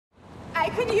I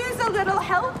could use a little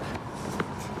help.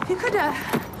 If you could,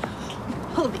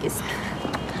 hold these.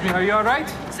 Excuse me, are you all right?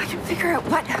 So I can figure out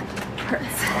what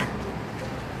hurts.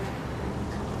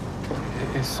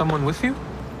 Is someone with you?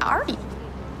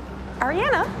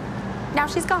 Ariana. Now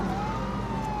she's gone.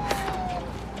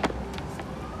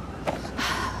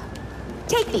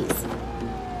 Take these.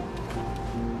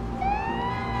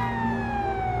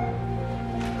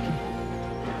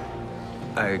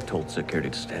 I told security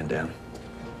to stand down.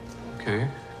 Okay.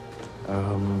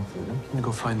 Can you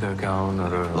go find a gown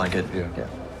or a Blanket? Yeah.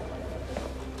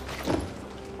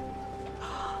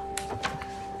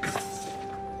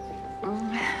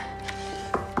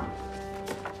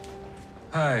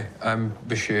 Hi, I'm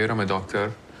Bashir. I'm a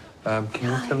doctor. Can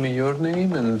you tell me your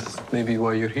name and maybe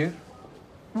why you're here?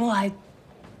 Well, I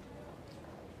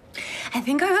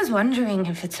think I was wondering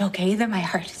if it's okay that my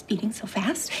heart is beating so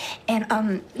fast, and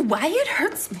why it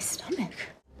hurts my stomach.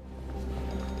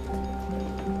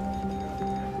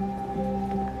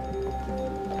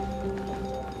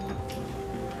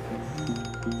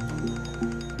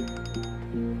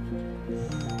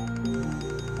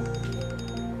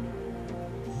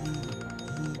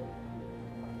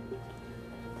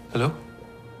 Hello?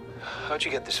 How'd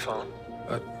you get this phone?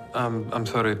 I'm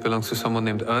sorry, it belongs to someone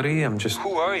named Ari.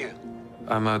 Who are you?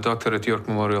 I'm a doctor at York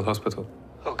Memorial Hospital.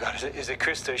 Oh, God, is it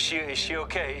Krista? Is she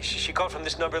okay? She called from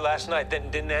this number last night, then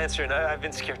didn't answer, and I've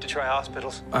been scared to try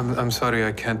hospitals. I'm sorry,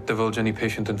 I can't divulge any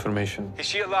patient information. Is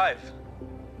she alive?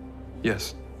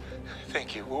 Yes.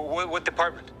 Thank you. What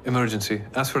department? Emergency.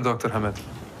 Ask for Dr. Hamed.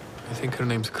 I think her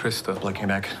name's Krista. Blood came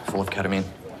back full of ketamine.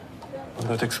 Well,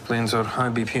 that explains our high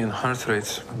BP and heart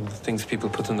rates, and the things people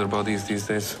put in their bodies these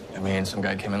days. I mean, some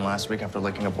guy came in last week after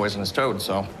licking a poisonous toad,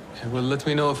 so... Okay, well, let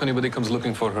me know if anybody comes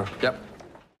looking for her. Yep.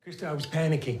 Krista, I was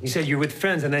panicking. You said you were with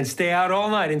friends and then stay out all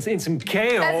night in some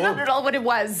KO. That's not at all what it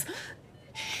was.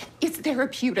 It's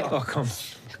therapeutic. Oh, come.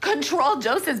 Controlled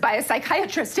doses by a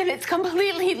psychiatrist, and it's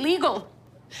completely legal.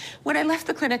 When I left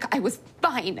the clinic, I was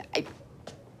fine.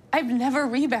 I've never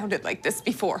rebounded like this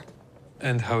before.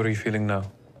 And how are you feeling now?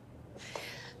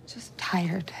 Just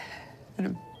tired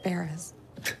and embarrassed.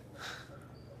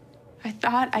 I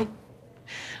thought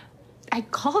I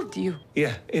called you.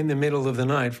 Yeah, in the middle of the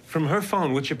night from her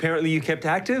phone, which apparently you kept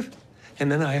active.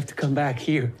 And then I have to come back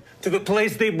here to the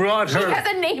place they brought her. She has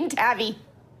a name, Tabby.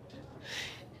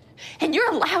 And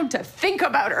you're allowed to think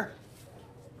about her.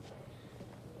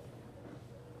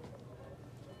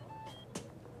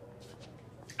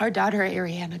 Our daughter,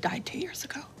 Ariana, died 2 years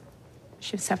ago.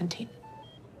 She was 17.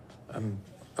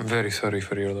 I'm very sorry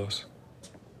for your loss.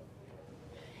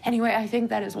 Anyway, I think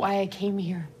that is why I came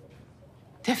here.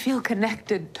 To feel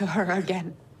connected to her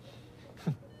again.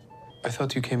 I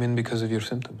thought you came in because of your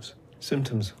symptoms.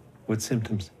 Symptoms? What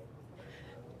symptoms?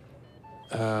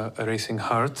 A racing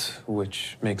heart,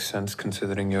 which makes sense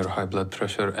considering your high blood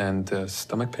pressure and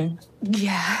stomach pain.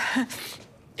 Yeah.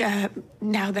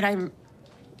 Now that I'm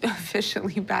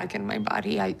officially back in my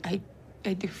body, I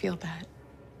do feel that.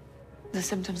 The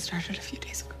symptoms started a few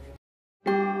days ago.